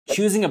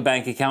Choosing a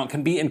bank account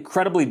can be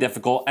incredibly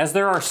difficult as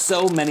there are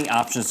so many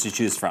options to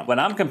choose from. When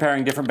I'm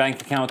comparing different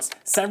bank accounts,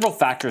 several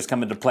factors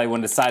come into play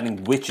when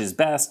deciding which is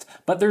best,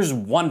 but there's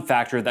one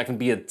factor that can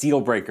be a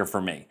deal breaker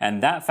for me,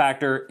 and that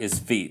factor is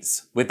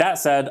fees. With that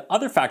said,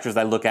 other factors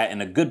I look at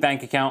in a good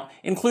bank account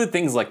include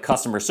things like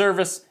customer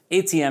service,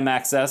 ATM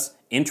access,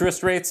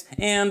 interest rates,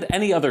 and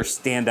any other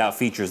standout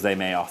features they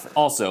may offer.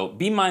 Also,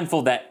 be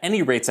mindful that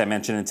any rates I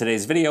mention in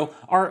today's video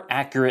are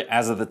accurate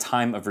as of the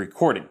time of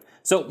recording.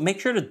 So make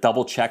sure to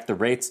double check the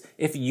rates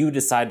if you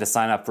decide to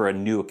sign up for a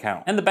new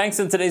account. And the banks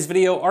in today's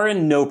video are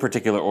in no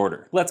particular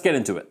order. Let's get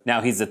into it.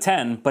 Now he's a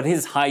 10, but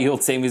his high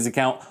yield savings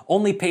account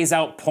only pays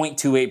out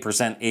 0.28%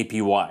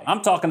 APY.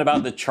 I'm talking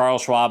about the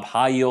Charles Schwab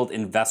High Yield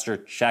Investor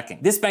Checking.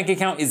 This bank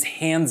account is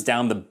hands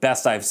down the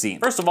best I've seen.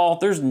 First of all,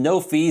 there's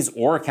no fees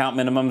or account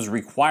minimums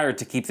required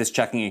to keep this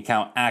checking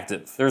account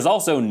active. There's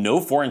also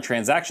no foreign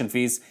transaction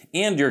fees,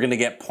 and you're gonna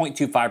get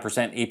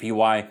 0.25%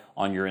 APY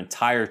on your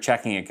entire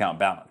checking account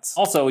balance.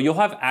 Also, you'll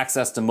have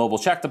access to mobile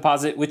check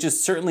deposit, which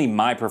is certainly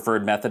my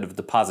preferred method of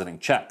depositing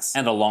checks.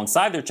 And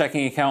alongside their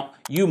checking account,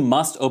 you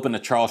must open a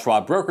Charles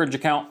Schwab brokerage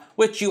account,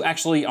 which you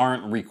actually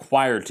aren't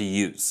required to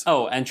use.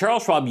 Oh, and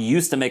Charles Schwab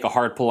used to make a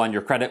hard pull on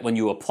your credit when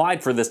you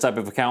applied for this type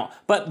of account,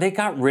 but they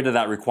got rid of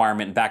that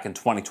requirement back in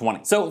 2020.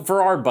 So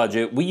for our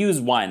budget, we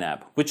use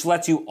YNAB, which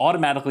lets you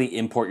automatically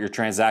import your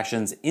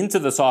transactions into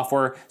the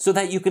software so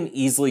that you can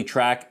easily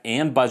track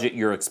and budget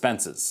your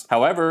expenses.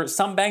 However,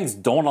 some banks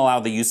don't allow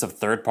the use of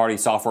third-party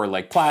software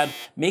like Plaid,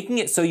 making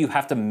it so you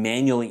have to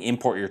manually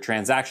import your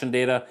transaction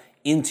data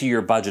into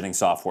your budgeting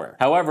software.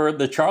 However,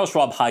 the Charles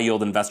Schwab High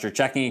Yield Investor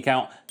Checking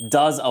account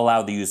does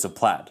allow the use of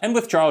Plaid. And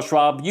with Charles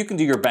Schwab, you can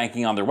do your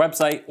banking on their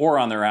website or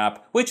on their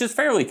app, which is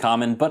fairly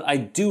common, but I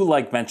do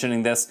like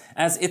mentioning this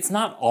as it's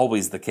not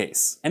always the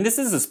case. And this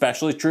is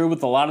especially true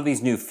with a lot of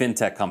these new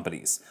fintech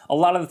companies. A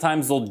lot of the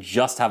times they'll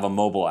just have a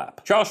mobile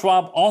app. Charles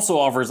Schwab also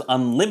offers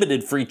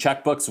unlimited free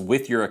checkbooks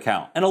with your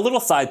account. And a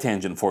little side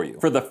tangent for you.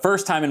 For the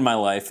first time in my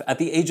life, at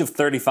the age of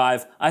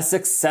 35, I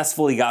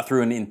successfully got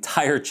through an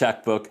entire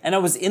checkbook, and I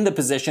was in the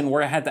position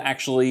where I had to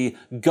actually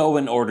go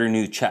and order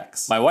new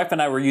checks. My wife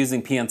and I were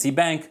using PNC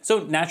Bank, so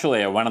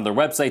naturally I went on their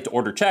website to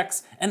order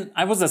checks, and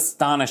I was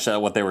astonished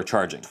at what they were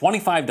charging.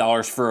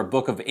 $25 for a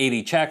book of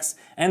 80 checks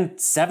and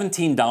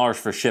 $17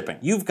 for shipping.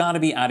 You've got to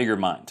be out of your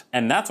mind.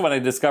 And that's when I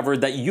discovered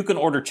that you can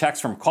order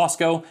checks from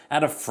Costco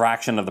at a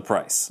fraction of the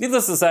price.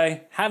 Needless to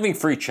say, having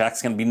free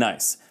checks can be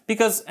nice,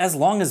 because as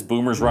long as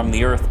boomers roam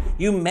the earth,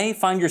 you may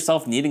find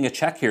yourself needing a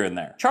check here and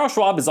there. Charles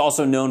Schwab is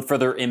also known for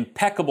their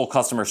impeccable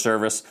customer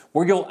service,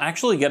 where you'll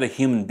actually get a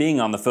human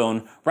being on the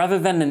phone rather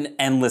than an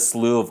endless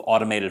slew of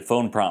automated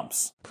phone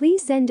prompts.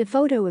 Please send a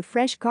photo of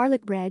fresh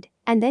garlic bread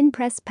and then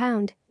press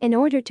pound in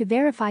order to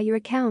verify your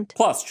account.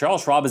 Plus,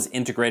 Charles Schwab is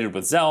integrated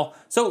with Zelle,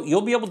 so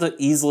you'll be able to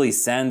easily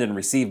send and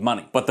receive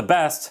money. But the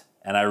best,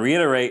 and I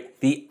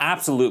reiterate, the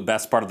absolute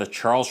best part of the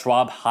Charles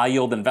Schwab High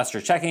Yield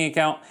Investor Checking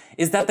account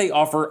is that they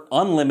offer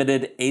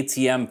unlimited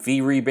ATM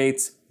fee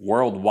rebates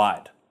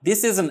worldwide.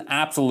 This is an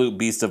absolute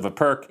beast of a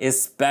perk,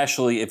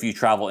 especially if you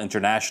travel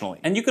internationally.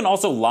 And you can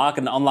also lock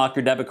and unlock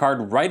your debit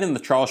card right in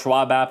the Charles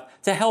Schwab app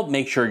to help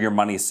make sure your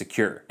money is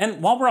secure.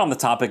 And while we're on the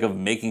topic of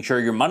making sure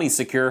your money's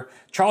secure,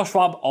 Charles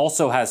Schwab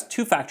also has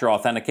two-factor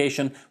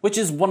authentication, which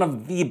is one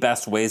of the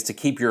best ways to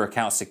keep your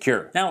account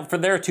secure. Now, for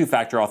their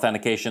two-factor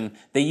authentication,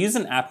 they use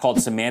an app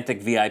called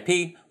Semantic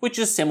VIP, which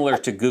is similar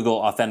to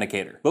Google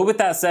Authenticator. But with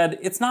that said,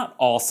 it's not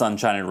all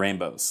sunshine and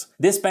rainbows.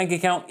 This bank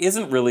account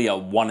isn't really a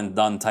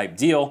one-and-done type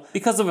deal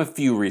because of a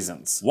few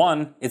reasons.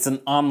 One, it's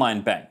an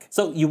online bank,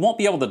 so you won't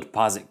be able to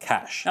deposit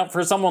cash. Now,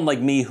 for someone like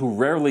me who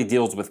rarely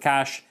deals with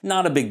cash,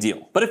 not a big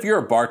deal. But if you're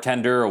a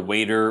bartender, a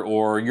waiter,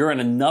 or you're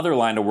in another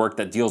line of work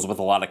that deals with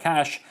a lot of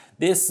cash,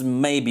 this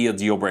may be a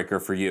deal breaker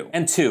for you.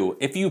 And two,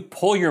 if you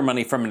pull your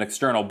money from an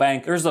external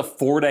bank, there's a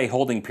 4-day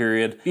holding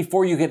period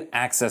before you get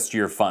access to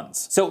your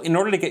funds. So in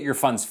order to get your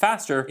funds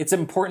faster, it's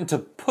important to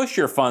push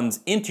your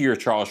funds into your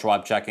Charles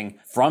Schwab checking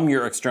from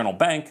your external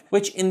bank,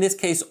 which in this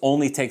case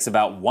only takes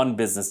about 1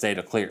 business day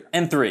to clear.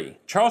 And three,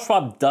 Charles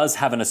Schwab does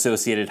have an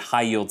associated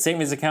high yield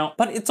savings account,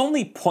 but it's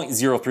only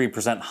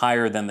 0.03%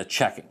 higher than the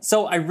checking.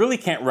 So I really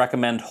can't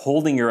recommend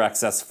holding your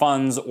excess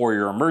funds or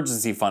your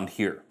emergency fund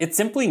here. It's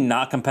simply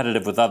not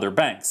competitive with other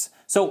banks.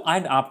 So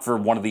I'd opt for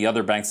one of the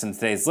other banks in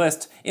today's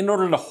list in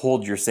order to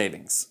hold your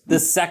savings. The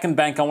second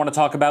bank I want to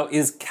talk about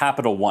is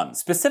Capital One,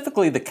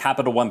 specifically the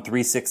Capital One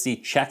 360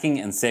 checking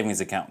and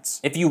savings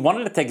accounts. If you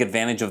wanted to take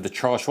advantage of the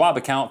Charles Schwab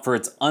account for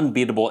its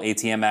unbeatable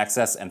ATM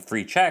access and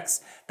free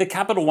checks, the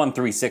Capital One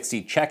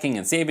 360 checking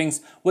and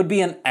savings would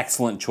be an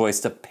excellent choice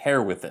to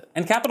pair with it.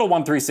 And Capital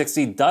One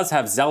 360 does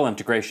have Zelle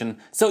integration,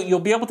 so you'll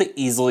be able to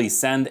easily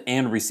send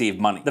and receive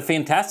money. The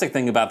fantastic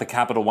thing about the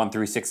Capital One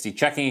 360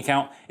 checking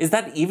account is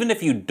that even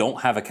if you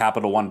don't have a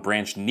Capital One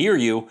branch near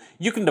you,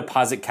 you can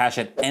deposit cash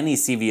at any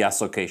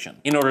CVS location.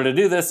 In order to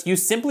do this, you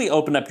simply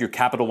open up your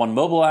Capital One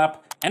mobile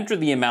app, enter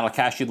the amount of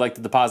cash you'd like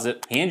to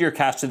deposit, hand your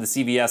cash to the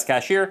CVS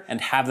cashier,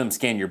 and have them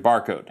scan your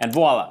barcode. And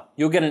voila,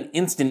 you'll get an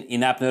instant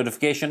in-app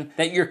notification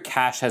that your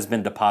cash has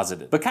been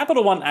deposited. But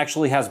Capital One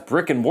actually has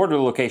brick and mortar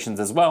locations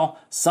as well,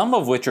 some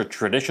of which are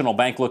traditional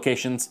bank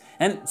locations,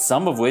 and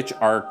some of which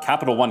are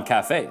Capital One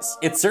cafes.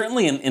 It's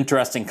certainly an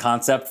interesting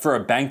concept for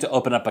a bank to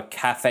open up a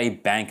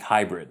cafe-bank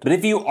hybrid. But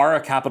if you are a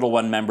Capital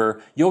One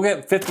member, you'll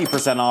get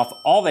 50% off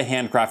all the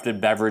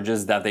handcrafted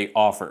beverages that they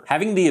offer.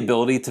 Having the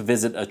ability to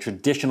visit a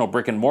traditional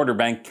brick and mortar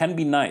bank can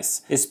be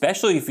nice,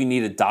 especially if you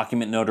need a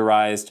document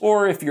notarized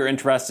or if you're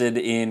interested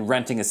in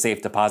renting a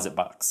safe deposit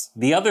box.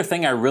 The other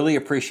thing I really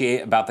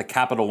appreciate about the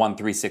Capital One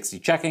 360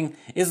 checking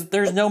is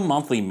there's no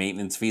monthly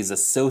maintenance fees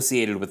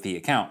associated with the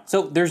account.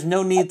 So there's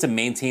no need to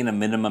maintain a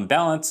minimum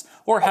balance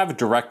or have a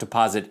direct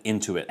deposit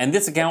into it. And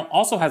this account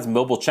also has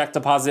mobile check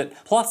deposit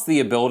plus the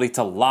ability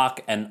to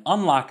lock and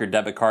unlock your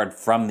debit card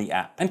from the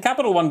app. And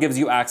Capital One gives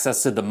you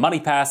access to the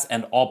MoneyPass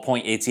and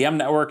Allpoint ATM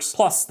networks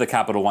plus the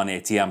Capital One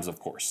ATMs, of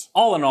course.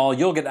 All in all,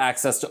 you'll get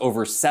access to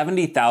over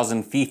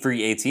 70,000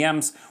 fee-free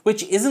ATMs,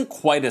 which isn't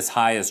quite as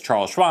high as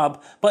Charles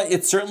Schwab, but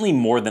it's certainly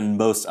more than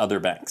most other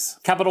banks.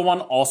 Capital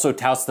One also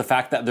touts the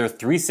fact that their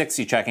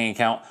 360 checking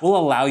account will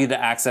allow you to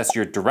access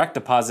your direct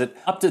deposit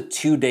up to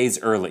 2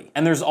 days early.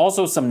 And there's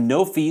also some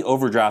no-fee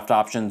overdraft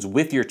options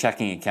with your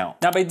checking account.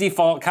 Now, by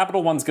default,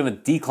 Capital One's going to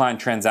decline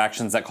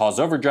transactions that cause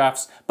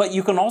overdrafts, but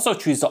you can also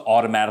choose to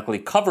automatically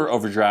cover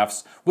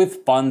overdrafts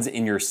with funds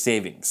in your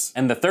savings.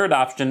 And the third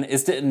option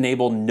is to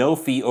enable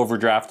no-fee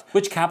overdraft,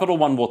 which Capital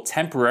One will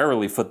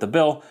temporarily foot the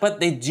bill, but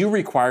they do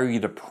require you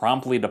to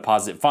promptly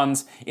deposit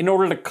funds in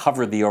order to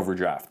cover the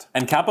overdraft.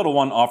 And Capital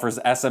One offers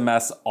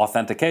SMS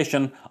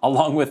authentication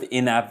along with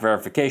in-app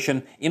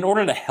verification in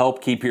order to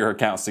help keep your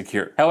account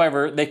secure.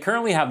 However, they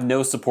currently have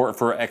no support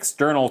for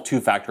external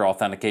two-factor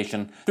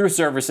authentication through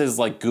services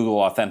like Google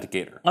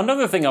Authenticator.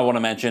 Another thing I want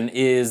to mention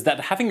is that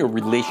having a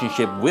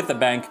relationship with a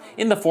bank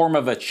in the form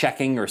of a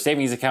checking or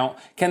savings account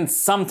can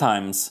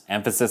sometimes,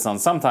 emphasis on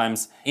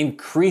sometimes,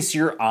 increase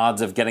your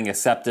odds of getting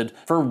accepted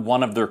for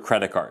one of their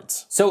credit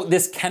cards. So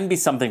this can be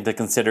something to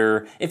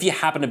consider if you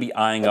happen to be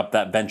eyeing up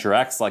that Venture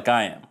X like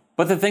I am.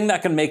 But the thing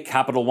that can make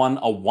Capital One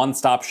a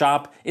one-stop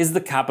shop is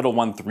the Capital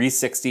One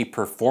 360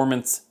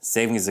 Performance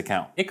Savings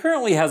Account. It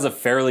currently has a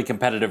fairly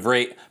competitive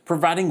rate,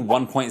 providing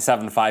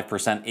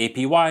 1.75%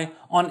 APY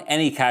on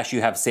any cash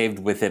you have saved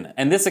within it.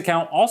 And this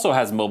account also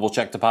has mobile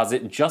check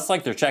deposit just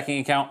like their checking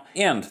account,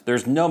 and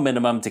there's no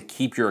minimum to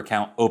keep your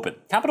account open.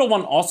 Capital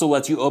One also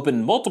lets you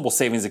open multiple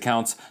savings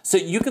accounts so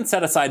you can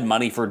set aside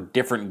money for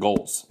different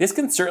goals. This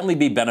can certainly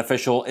be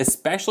beneficial,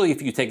 especially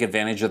if you take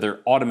advantage of their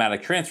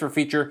automatic transfer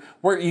feature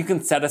where you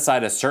can set aside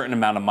a certain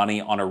amount of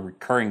money on a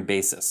recurring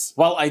basis.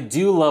 While I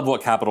do love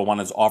what Capital One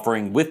is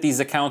offering with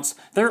these accounts,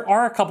 there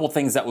are a couple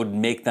things that would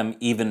make them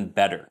even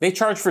better. They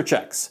charge for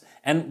checks.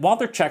 And while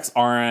their checks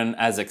aren't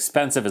as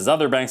expensive as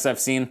other banks I've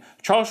seen,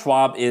 Charles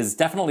Schwab is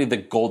definitely the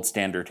gold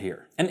standard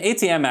here. And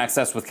ATM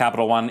access with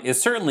Capital One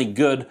is certainly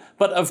good,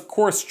 but of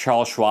course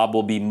Charles Schwab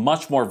will be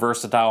much more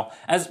versatile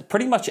as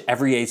pretty much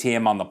every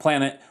ATM on the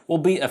planet will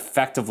be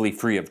effectively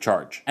free of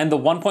charge. And the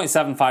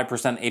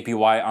 1.75%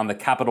 APY on the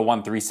Capital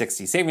One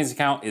 360 savings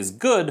account is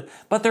good,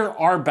 but there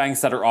are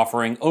banks that are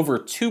offering over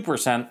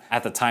 2%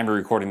 at the time of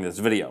recording this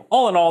video.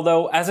 All in all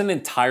though, as an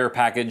entire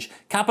package,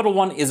 Capital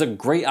One is a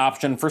great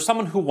option for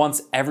someone who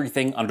wants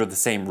everything under the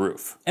same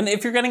roof. And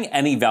if you're getting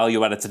any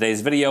value out of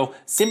today's video,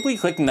 simply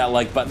clicking that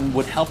like button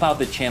would help out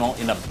the channel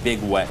in a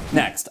big way.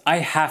 Next, I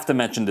have to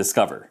mention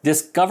Discover.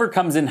 Discover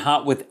comes in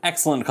hot with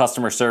excellent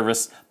customer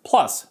service,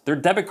 plus their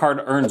debit card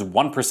earns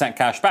 1%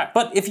 cash back.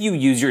 But if you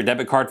use your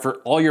debit card for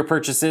all your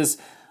purchases,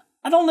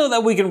 I don't know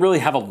that we can really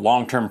have a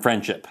long-term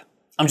friendship.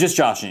 I'm just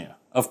joshing you.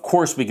 Of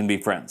course we can be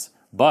friends.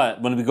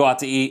 But when we go out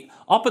to eat,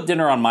 I'll put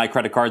dinner on my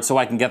credit card so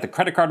I can get the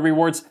credit card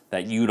rewards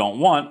that you don't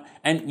want,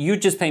 and you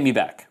just pay me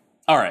back.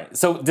 Alright,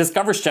 so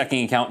Discover's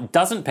checking account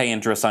doesn't pay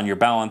interest on your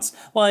balance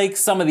like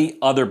some of the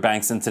other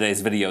banks in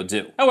today's video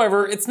do.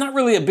 However, it's not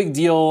really a big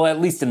deal,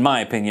 at least in my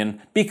opinion,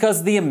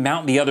 because the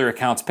amount the other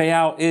accounts pay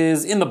out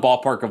is in the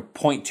ballpark of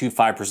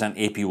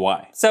 0.25%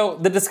 APY. So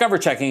the Discover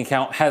checking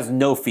account has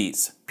no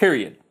fees,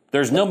 period.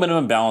 There's no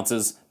minimum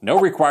balances, no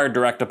required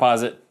direct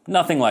deposit,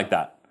 nothing like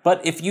that.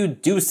 But if you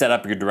do set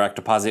up your direct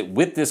deposit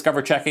with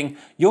Discover checking,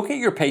 you'll get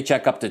your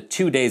paycheck up to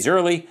 2 days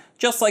early,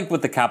 just like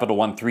with the Capital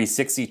One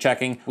 360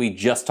 checking we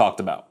just talked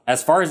about.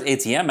 As far as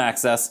ATM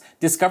access,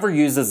 Discover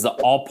uses the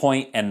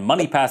Allpoint and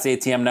MoneyPass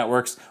ATM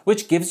networks,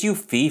 which gives you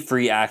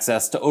fee-free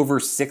access to over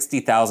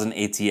 60,000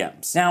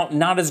 ATMs. Now,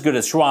 not as good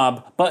as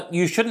Schwab, but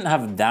you shouldn't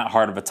have that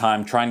hard of a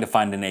time trying to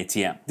find an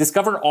ATM.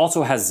 Discover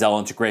also has Zelle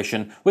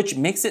integration, which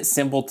makes it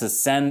simple to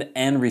send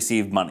and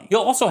receive money.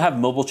 You'll also have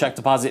mobile check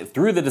deposit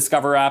through the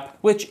Discover app,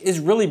 which is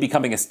really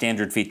becoming a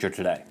standard feature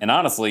today. And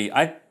honestly,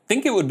 I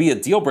think it would be a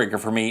deal breaker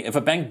for me if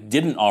a bank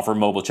didn't offer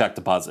mobile check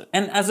deposit.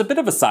 And as a bit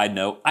of a side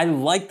note, I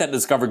like that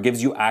Discover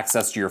gives you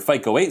access to your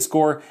FICO 8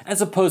 score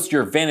as opposed to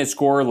your Vantage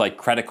score like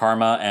Credit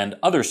Karma and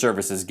other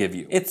services give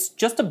you. It's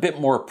just a bit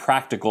more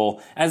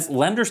practical as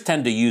lenders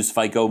tend to use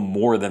FICO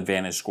more than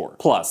Vantage score.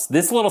 Plus,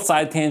 this little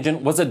side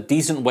tangent was a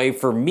decent way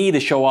for me to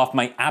show off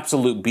my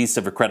absolute beast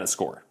of a credit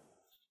score.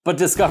 But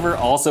Discover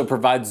also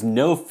provides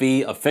no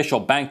fee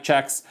official bank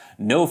checks,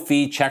 no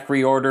fee check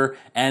reorder,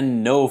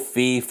 and no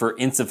fee for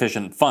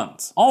insufficient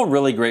funds. All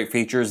really great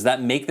features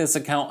that make this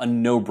account a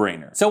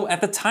no-brainer. So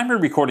at the time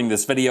of recording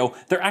this video,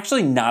 they're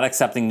actually not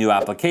accepting new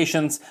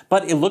applications,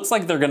 but it looks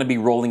like they're going to be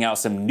rolling out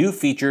some new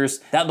features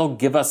that they'll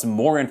give us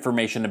more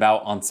information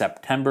about on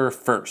September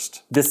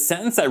 1st. The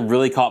sentence that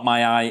really caught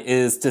my eye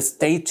is to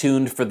stay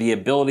tuned for the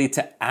ability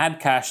to add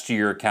cash to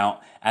your account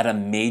at a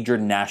major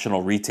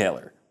national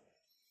retailer.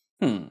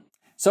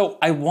 So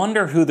I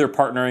wonder who they're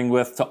partnering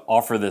with to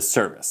offer this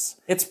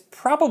service. It's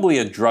probably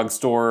a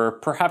drugstore,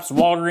 perhaps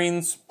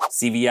Walgreens,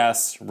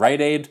 CVS, Rite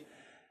Aid,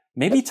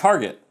 maybe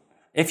Target.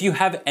 If you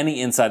have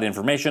any inside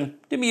information,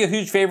 do me a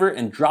huge favor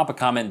and drop a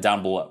comment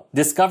down below.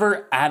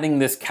 Discover adding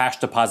this cash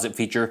deposit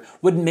feature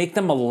would make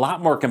them a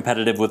lot more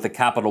competitive with the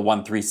Capital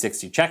One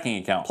 360 checking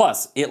account.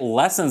 Plus, it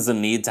lessens the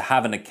need to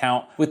have an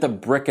account with a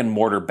brick and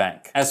mortar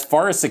bank. As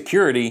far as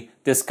security,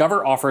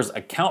 Discover offers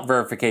account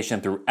verification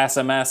through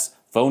SMS,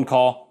 phone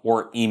call,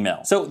 or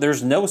email. So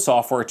there's no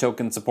software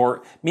token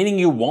support, meaning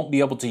you won't be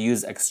able to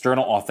use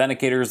external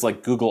authenticators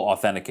like Google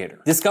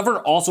Authenticator. Discover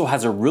also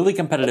has a really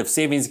competitive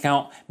savings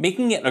account,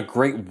 making it a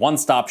great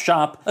one-stop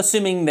shop,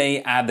 assuming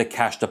they add the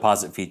cash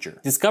deposit feature.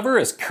 Discover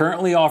is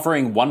currently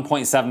offering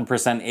 1.7%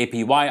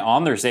 APY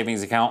on their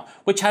savings account,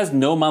 which has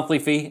no monthly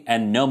fee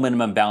and no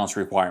minimum balance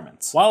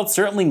requirements. While it's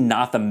certainly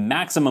not the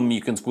maximum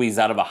you can squeeze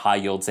out of a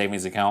high-yield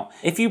savings account,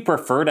 if you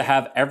prefer to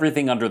have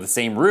everything under the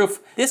same roof,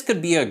 this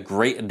could be a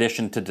great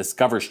addition to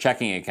Discover's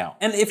checking account.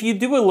 And if you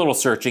do a little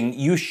searching,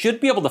 you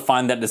should be able to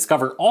find that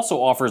Discover also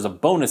offers a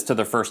bonus to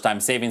their first-time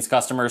savings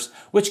customers,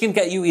 which can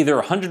get you either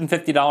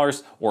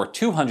 $150 or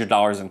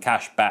 $200 in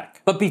cash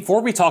back. But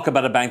before we talk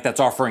about a bank that's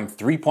offering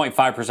 3.5%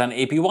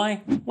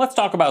 APY, let's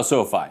talk about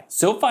SoFi.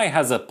 SoFi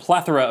has a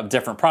plethora of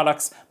different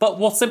products, but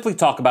we'll simply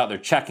talk about their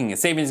checking and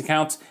savings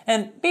accounts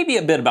and maybe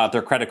a bit about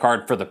their credit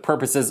card for the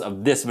purposes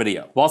of this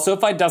video. While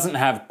SoFi doesn't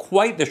have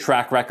quite the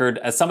track record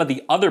as some of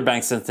the other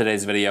banks in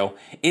today's video,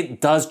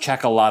 it does check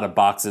a lot of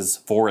boxes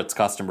for its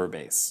customer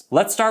base.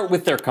 Let's start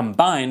with their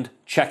combined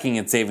checking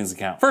and savings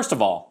account. First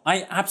of all,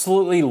 I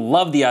absolutely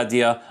love the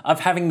idea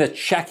of having the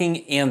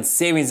checking and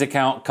savings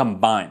account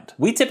combined.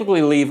 We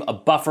typically leave a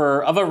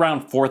buffer of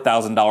around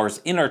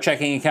 $4,000 in our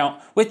checking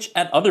account, which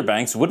at other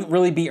banks wouldn't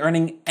really be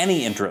earning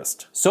any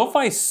interest.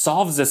 SoFi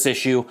solves this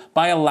issue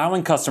by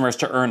allowing customers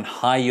to earn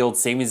high-yield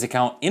savings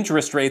account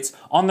interest rates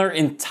on their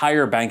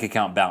entire bank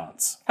account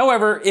balance.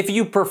 However, if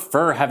you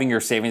prefer having your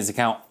savings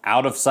account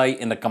out of sight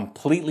in a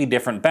completely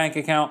different bank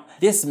account,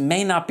 this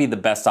may not be the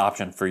best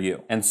option for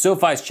you. And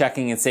SoFi's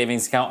checking and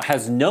savings account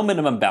has no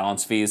minimum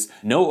balance fees,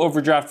 no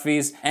overdraft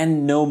fees,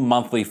 and no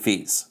monthly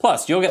fees.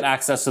 Plus, you'll get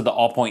access to the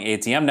Allpoint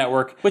ATM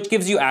network, which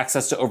gives you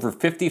access to over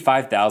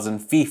 55,000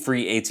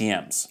 fee-free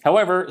ATMs.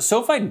 However,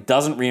 SoFi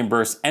doesn't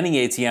reimburse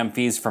any ATM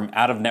fees from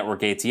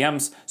out-of-network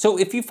ATMs, so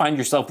if you find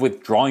yourself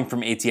withdrawing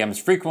from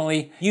ATMs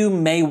frequently, you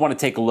may want to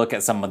take a look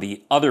at some of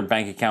the other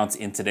bank accounts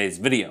in today's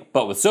video.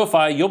 But with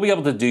SoFi, you'll be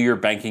able to do your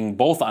banking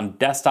both on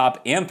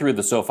desktop and through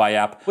the SoFi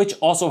app, which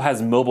also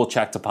has mobile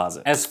check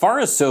deposit. As far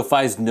as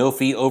SoFi's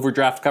no-fee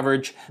overdraft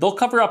coverage, they'll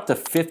cover up to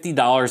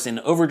 $50 in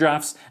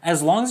overdrafts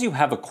as long as you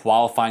have a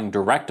qualifying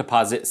direct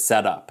deposit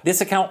set up.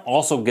 This account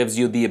also gives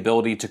you the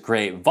ability to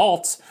create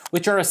vaults,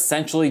 which are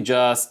essentially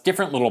just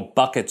different little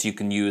buckets you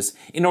can use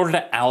in order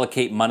to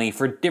allocate money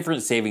for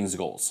different savings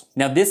goals.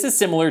 Now, this is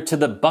similar to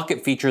the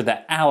bucket feature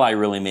that Ally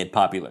really made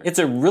popular. It's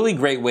a really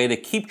great way to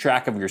keep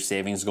track of your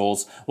savings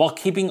goals while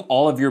keeping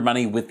all of your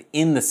money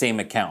within the same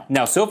account.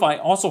 Now, SoFi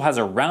also has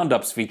a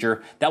roundups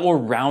feature that will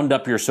round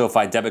up your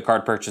SoFi debit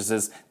card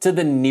purchases to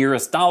the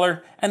nearest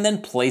dollar and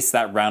then place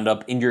that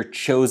roundup in your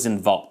chosen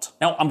vault.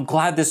 Now, I'm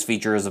glad this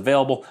feature is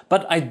available,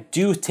 but I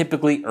do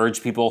typically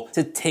urge people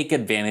to take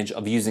advantage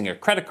of using a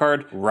credit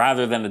card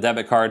rather than a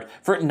debit card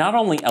for not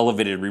only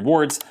elevated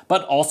rewards,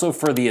 but also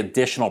for the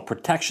additional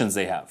protections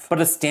they have.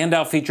 But a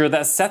standout feature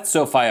that sets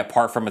SoFi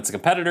apart from its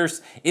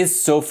competitors is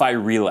SoFi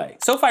Relay.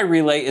 SoFi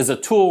Relay is a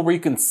tool where you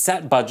can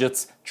set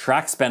budgets,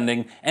 track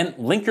spending, and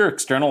link your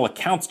external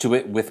accounts to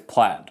it with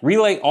Plaid.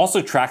 Relay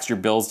also tracks your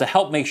bills to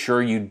help make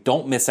sure you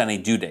don't miss any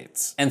due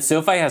dates. And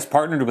SoFi has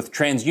partnered with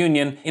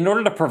TransUnion in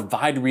order to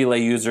provide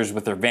Relay users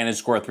with their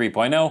VantageScore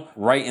 3.0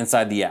 right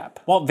inside the app.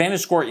 While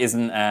VantageScore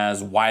isn't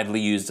as widely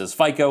used as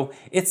FICO,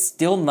 it's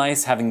still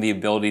nice having the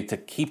ability to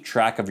keep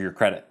track of your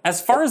credit.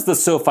 As far as the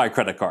SoFi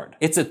credit card,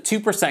 it's a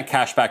 2%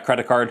 cashback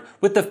credit card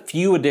with a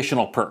few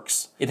additional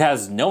perks. It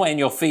has no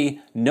annual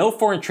fee, no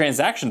foreign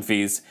transaction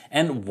fees,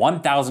 and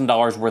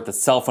 $1,000 worth of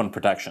cell phone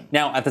protection.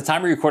 Now, at the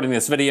time of recording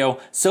this video,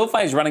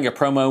 SoFi is running a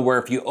promo where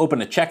if you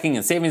open a checking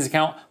and savings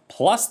account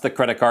plus the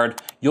credit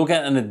card, you'll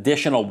get an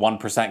additional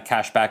 1%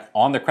 cash back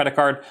on the credit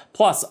card,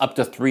 plus up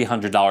to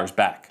 $300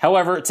 back.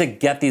 However, to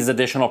get these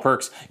additional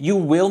perks, you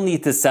will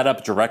need to set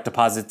up direct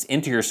deposits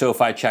into your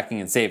SoFi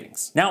checking and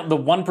savings. Now, the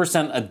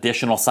 1%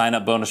 additional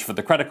sign-up bonus for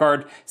the credit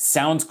card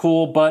sounds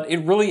cool, but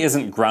it really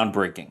isn't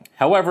groundbreaking.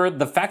 However,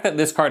 the fact that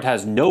this card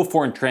has no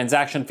foreign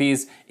transaction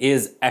fees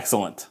is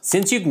excellent.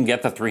 Since you can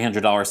get the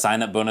 $300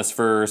 sign-up bonus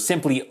for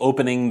simply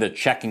opening the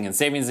checking and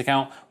savings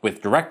account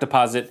with direct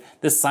deposit,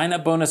 the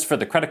sign-up bonus for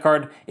the credit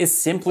card is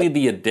simply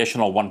the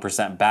additional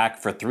 1% back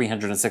for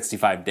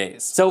 365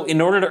 days. So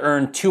in order to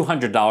earn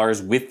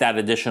 $200 with that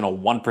additional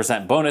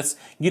 1% bonus,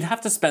 you'd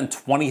have to spend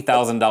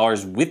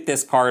 $20,000 with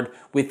this card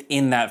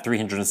within that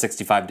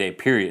 365-day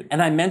period.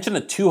 And I mentioned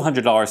a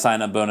 $200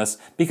 sign-up bonus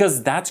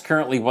because that's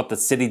currently what the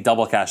Citi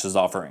Double Cash is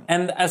offering.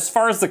 And as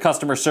far as the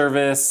customer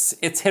service,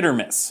 it's hit or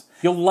miss.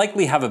 You'll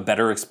likely have a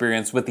better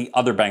experience with the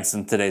other banks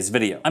in today's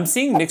video. I'm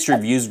seeing mixed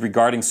reviews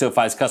regarding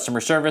SoFi's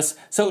customer service,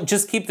 so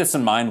just keep this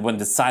in mind when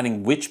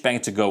deciding which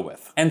bank to go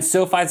with. And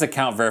SoFi's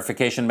account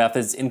verification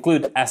methods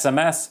include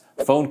SMS,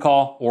 phone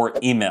call, or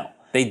email.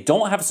 They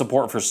don't have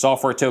support for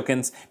software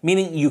tokens,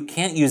 meaning you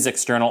can't use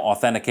external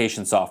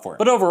authentication software.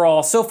 But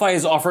overall, SoFi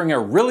is offering a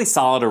really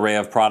solid array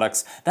of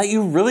products that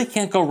you really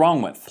can't go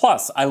wrong with.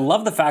 Plus, I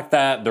love the fact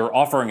that they're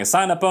offering a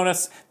sign-up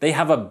bonus, they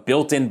have a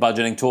built-in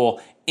budgeting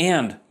tool,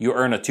 and you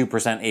earn a 2%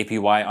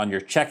 APY on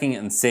your checking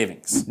and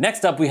savings.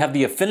 Next up, we have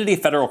the Affinity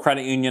Federal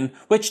Credit Union,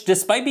 which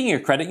despite being a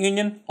credit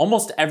union,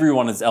 almost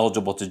everyone is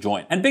eligible to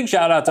join. And big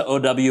shout out to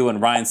OW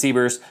and Ryan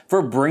Siebers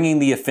for bringing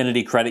the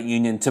Affinity Credit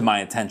Union to my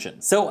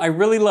attention. So I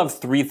really love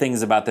three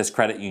things about this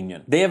credit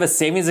union. They have a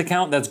savings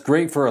account that's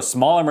great for a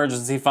small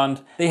emergency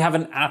fund. They have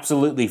an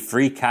absolutely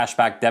free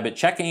cashback debit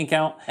checking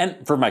account.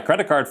 And for my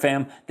credit card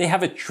fam, they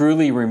have a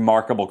truly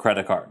remarkable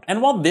credit card.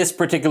 And while this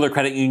particular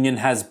credit union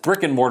has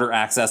brick and mortar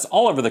access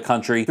all over the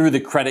country through the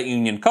credit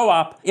union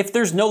co-op, if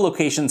there's no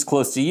locations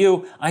close to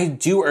you, I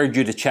do urge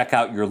you to check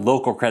out your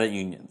local credit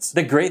unions.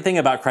 The great thing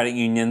about credit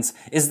unions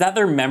is that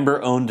they're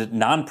member-owned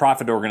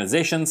nonprofit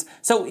organizations,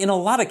 so in a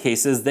lot of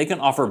cases, they can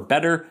offer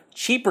better,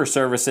 cheaper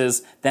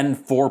services than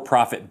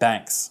for-profit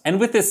banks. And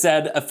with this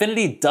said,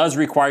 Affinity does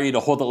require you to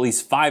hold at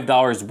least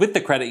 $5 with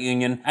the credit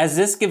union, as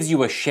this gives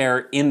you a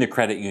share in the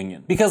credit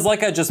union. Because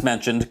like I just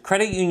mentioned,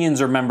 credit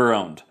unions are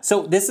member-owned.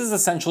 So this is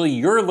essentially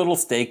your little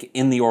stake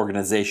in the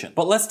organization.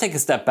 But let's take a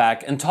step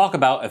back and talk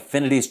about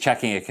Affinity's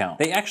checking account.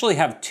 They actually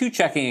have two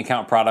checking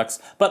account products,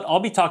 but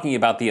I'll be talking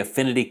about the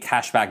Affinity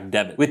Cashback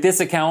Debit. With this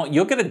account,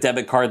 you'll get a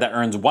debit card that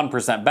earns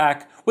 1%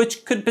 back,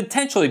 which could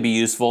potentially be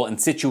useful in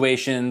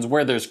situations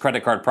where there's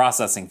credit card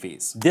processing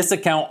fees. This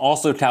account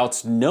also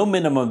touts no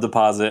minimum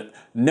deposit,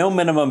 no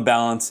minimum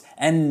balance,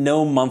 and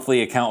no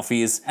monthly account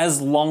fees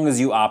as long as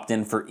you opt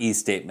in for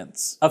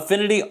e-statements.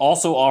 Affinity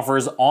also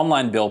offers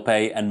online bill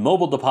pay and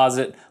mobile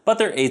deposit, but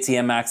their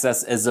ATM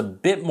access is a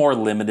bit more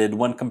limited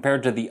when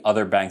compared to the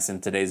other banks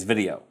in today's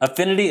video.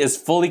 Affinity is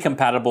fully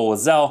compatible with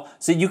Zelle,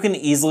 so you can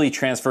easily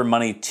transfer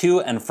money to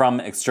and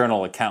from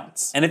external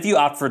accounts. And if you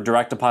opt for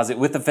direct deposit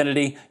with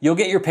Affinity, you'll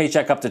get your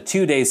paycheck up to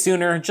 2 days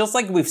sooner, just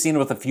like we've seen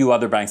with a few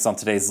other banks on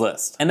today's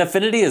list. And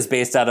Affinity is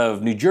based out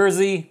of New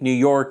Jersey, New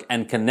York,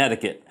 and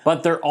Connecticut,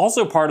 but they're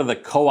also part of the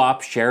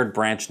Co-op Shared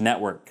Branch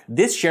Network.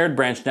 This shared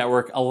branch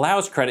network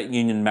allows credit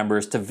union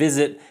members to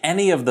visit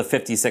any of the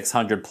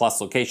 5,600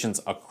 plus locations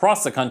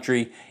across the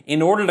country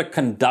in order to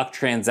conduct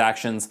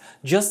transactions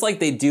just like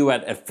they do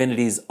at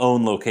Affinity's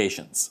own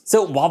locations.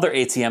 So while their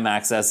ATM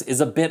access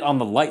is a bit on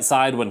the light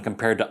side when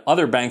compared to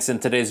other banks in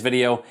today's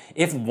video,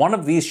 if one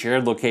of these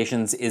shared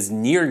locations is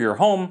near your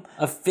home,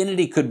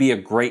 Affinity could be a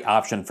great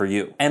option for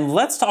you. And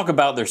let's talk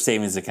about their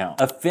savings account.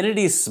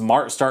 Affinity's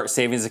Smart Start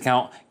savings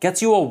account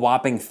gets you a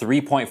whopping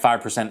 3.5%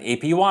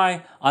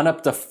 APY on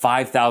up to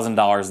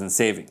 $5,000 in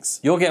savings.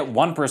 You'll get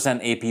 1%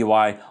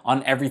 APY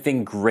on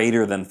everything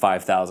greater than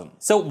 $5,000.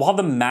 So while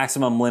the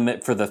maximum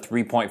limit for the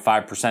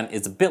 3.5%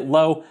 is a bit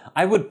low,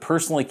 I would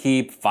personally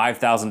keep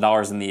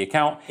 $5,000 in the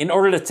account in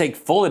order to take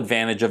full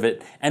advantage of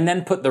it and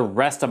then put the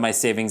rest of my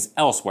savings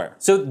elsewhere.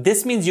 So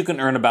this means you can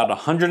earn about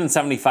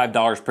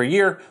 $175 per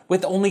year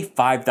with only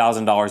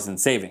 $5,000 in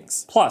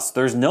savings. Plus,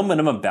 there's no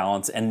minimum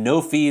balance and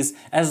no fees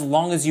as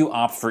long as you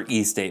opt for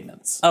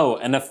e-statements. Oh,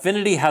 and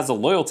Affinity has a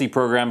loyalty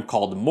program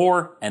called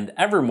More and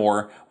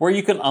Evermore, where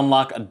you can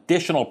unlock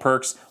additional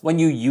perks when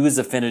you use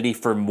Affinity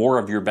for more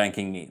of your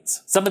banking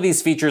needs. Some of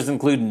these features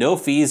include no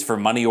fees for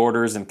money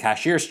orders and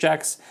cashier's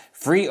checks,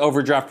 free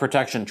overdraft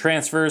protection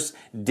transfers,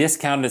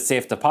 discounted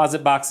safe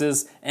deposit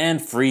boxes,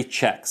 and free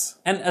checks.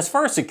 And as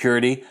far as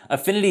security,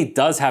 Affinity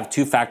does have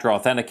two-factor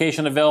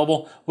authentication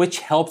available, which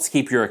helps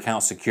keep your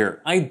account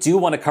secure. I do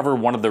want to cover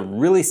one of the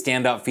really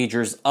standout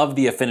features of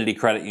the Affinity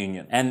Credit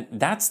Union, and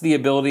that's the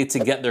ability to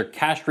get their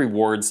cash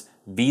rewards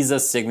Visa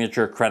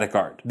Signature Credit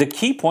Card. The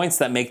key points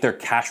that make their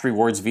Cash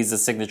Rewards Visa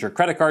Signature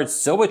Credit Card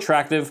so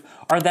attractive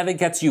are that it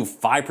gets you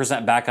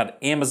 5% back on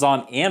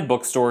Amazon and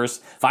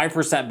bookstores,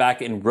 5%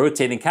 back in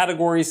rotating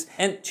categories,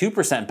 and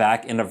 2%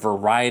 back in a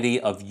variety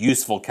of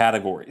useful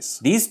categories.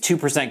 These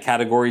 2%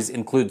 categories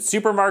include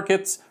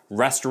supermarkets,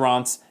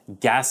 restaurants,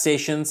 gas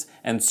stations,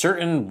 and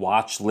certain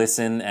watch,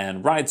 listen,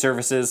 and ride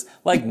services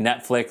like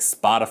Netflix,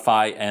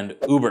 Spotify, and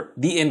Uber.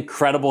 The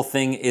incredible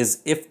thing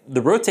is if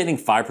the rotating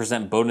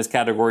 5% bonus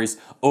categories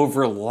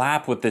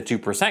overlap with the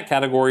 2%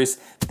 categories,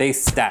 they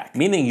stack,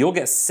 meaning you'll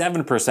get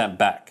 7%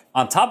 back.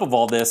 On top of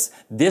all this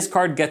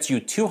card gets you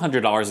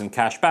 $200 in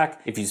cash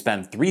back if you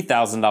spend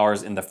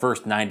 $3,000 in the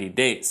first 90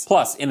 days.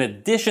 Plus, in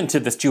addition to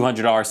this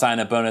 $200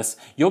 sign-up bonus,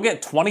 you'll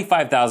get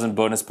 25,000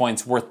 bonus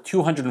points worth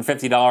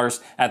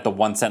 $250 at the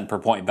 1 cent per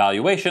point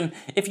valuation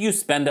if you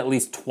spend at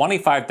least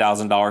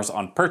 $25,000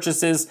 on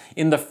purchases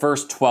in the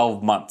first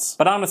 12 months.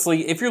 But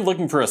honestly, if you're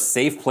looking for a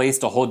safe place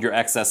to hold your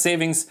excess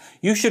savings,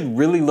 you should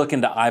really look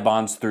into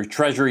iBonds through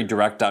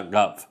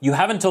treasurydirect.gov. You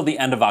have until the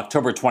end of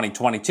October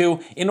 2022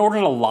 in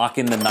order to lock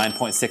in the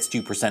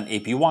 9.62%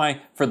 APY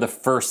for the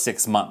first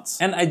 6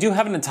 months. And I do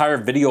have an entire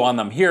video on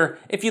them here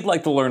if you'd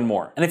like to learn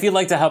more. And if you'd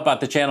like to help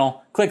out the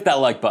channel, click that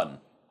like button.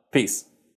 Peace.